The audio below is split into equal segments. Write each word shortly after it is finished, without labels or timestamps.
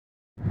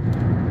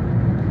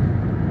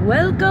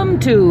Welcome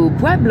to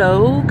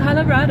Pueblo,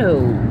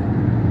 Colorado.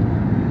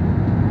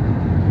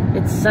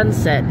 It's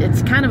sunset.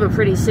 It's kind of a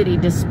pretty city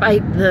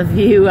despite the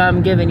view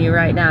I'm giving you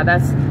right now.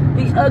 That's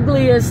the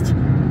ugliest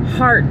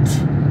heart,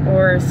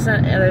 or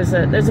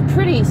there's a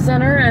pretty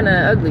center and an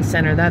ugly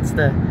center. That's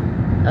the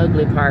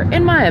ugly part,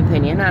 in my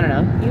opinion. I don't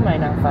know. You might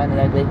not find it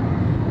ugly.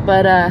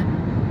 But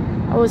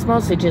I was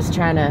mostly just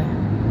trying to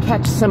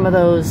catch some of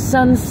those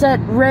sunset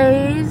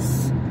rays.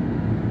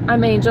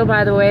 I'm Angel,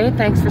 by the way.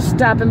 Thanks for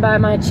stopping by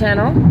my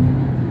channel.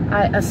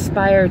 I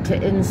aspire to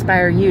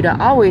inspire you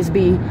to always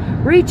be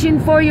reaching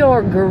for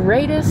your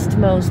greatest,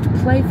 most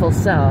playful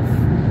self.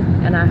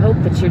 And I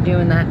hope that you're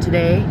doing that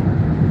today.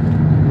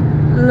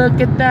 Look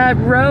at that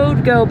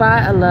road go by.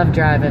 I love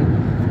driving.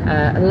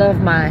 I love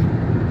my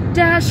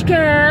dash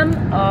cam.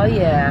 Oh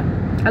yeah.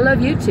 I love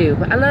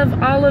YouTube. I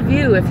love all of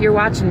you. If you're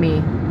watching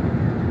me,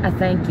 I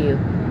thank you.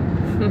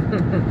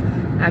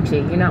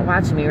 Actually, you're not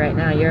watching me right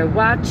now. You're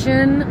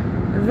watching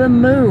the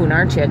moon,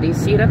 aren't you? Do you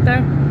see it up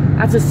there?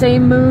 That's the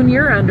same moon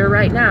you're under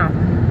right now.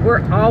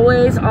 We're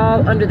always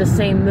all under the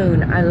same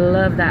moon. I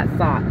love that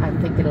thought. I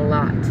think it a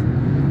lot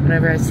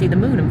whenever I see the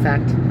moon, in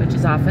fact, which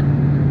is often.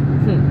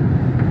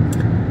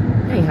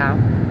 Anyhow,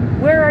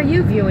 where are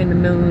you viewing the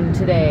moon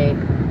today?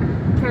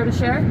 Care to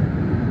share?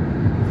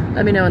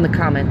 Let me know in the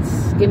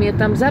comments. Give me a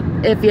thumbs up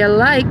if you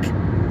like.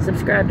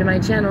 Subscribe to my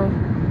channel.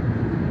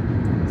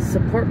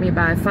 Support me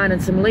by finding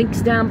some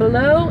links down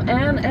below.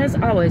 And as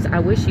always, I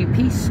wish you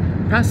peace,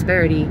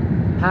 prosperity,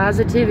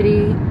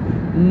 positivity,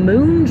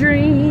 moon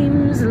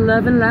dreams,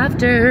 love and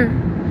laughter,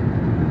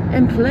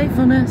 and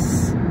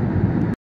playfulness.